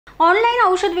Online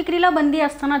औषध विक्रीला बंदी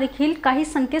असताना देखील काही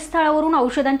संकेतस्थळावरून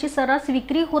औषधांची सर्रास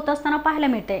विक्री होत असताना पाहायला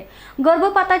मिळते।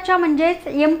 गर्भपाताच्या म्हणजेच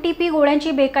MTP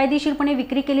गोळ्यांची बेकायदेशीरपणे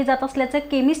विक्री केली जात असल्याचे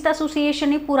केमिस्ट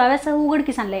असोसिएशनने पुराव्यासह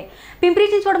उघडकीस आणले। पिंपरी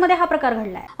चिंचवडमध्ये हा प्रकार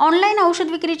घडलाय। ऑनलाईन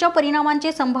औषध विक्रीच्या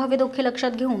परिणामांचे संभाव्य धोके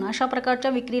लक्षात घेऊन अशा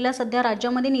प्रकारच्या विक्रीला सध्या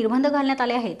राज्यामध्ये निर्बंध घालण्यात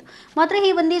आले आहेत। मात्र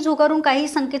ही बंदी झुगारून काही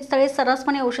संकेतस्थळे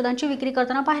सर्रासपणे औषधांची विक्री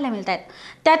करताना पाहायला मिळत आहेत।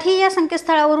 त्यातही या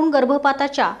संकेतस्थळावरून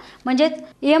गर्भपाताच्या म्हणजेच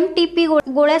MTP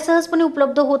गोळ्या सहजपणे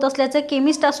उपलब्ध होत असल्याचे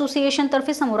केमिस्ट असोसिएशन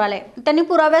तर्फे समोर आले। त्यांनी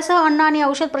पुराव्यासह अन्न आणि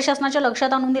औषध प्रशासनाच्या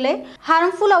लक्षात आणून दिले।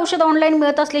 हार्मफुल औषध ऑनलाईन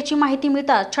मिळत असल्याची माहिती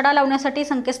मिळताच छडा लावण्यासाठी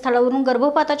संकेतस्थळावरून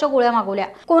गर्भपाताच्या गोळ्या मागवल्या।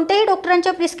 कोणत्याही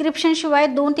डॉक्टरांच्या प्रिस्क्रिप्शन शिवाय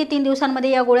 2 ते 3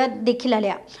 दिवसांमध्ये या गोळ्या देखील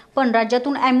आल्या। पण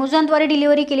राज्यातून Amazonद्वारे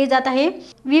डिलिव्हरी केली जात आहे।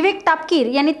 विवेक तापकीर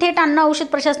यांनी थेट अन्न औषध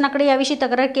प्रशासनाकडे याविषयी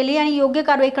तक्रार केली आणि योग्य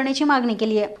कारवाई करण्याची मागणी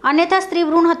केली आहे। अन्यथा स्त्री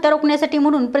भ्रूण हत्या रोखण्यासाठी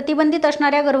म्हणून प्रतिबंधित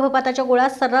असणाऱ्या गर्भपाताच्या गोळ्या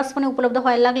सर्रासपणे उपलब्ध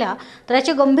व्हायला लागल्या तर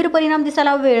याचे गंभीर परिणाम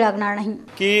दिसायला वेळ लागणार नाही।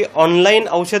 की ऑनलाईन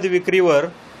औषध विक्रीवर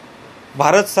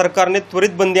भारत सरकारने त्वरित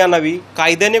बंदी आणावी।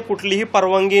 कायद्याने कुठलीही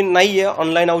परवानगी नाहीये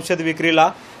ऑनलाईन औषध विक्रीला,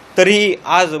 तरीही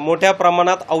आज मोठ्या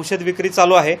प्रमाणात औषध विक्री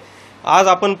चालू आहे। आज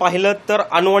आपण पाहिलं तर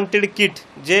अनवॉन्टेड किट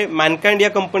जे मॅनकाइंड या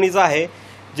कंपनीचं आहे,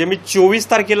 जे मी 24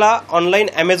 तारखेला ऑनलाईन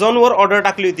Amazonवर ऑर्डर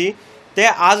टाकली होती, ते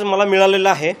आज मला मिळालेलं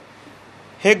आहे।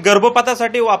 हे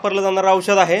गर्भपातासाठी वापरलं जाणारं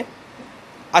औषध आहे।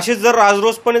 अशीच जर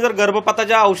राजरोसपणे जर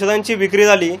गर्भपाताच्या औषधांची विक्री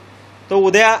झाली तर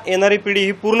उद्या येणारी पिढी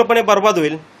ही पूर्णपणे बर्बाद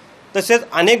होईल। तसेच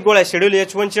अनेक गोळ्या शेड्यूल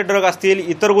H1चे ड्रग असतील,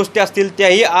 इतर गोष्टी असतील,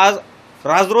 त्याही आज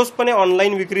राजरोसपणे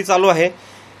ऑनलाईन विक्री चालू आहे।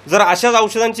 जर अशाच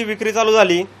औषधांची विक्री चालू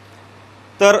झाली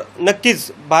तर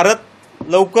नक्कीच भारत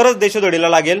लवकरच देशोधडीला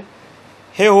लागेल।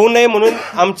 हे होऊ नये म्हणून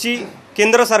आमची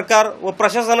केंद्र सरकार व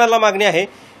प्रशासनाला मागणी आहे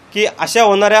की अशा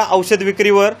होणाऱ्या औषध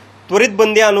विक्रीवर त्वरित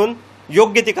बंदी आणून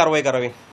योग्य ती कारवाई करावी।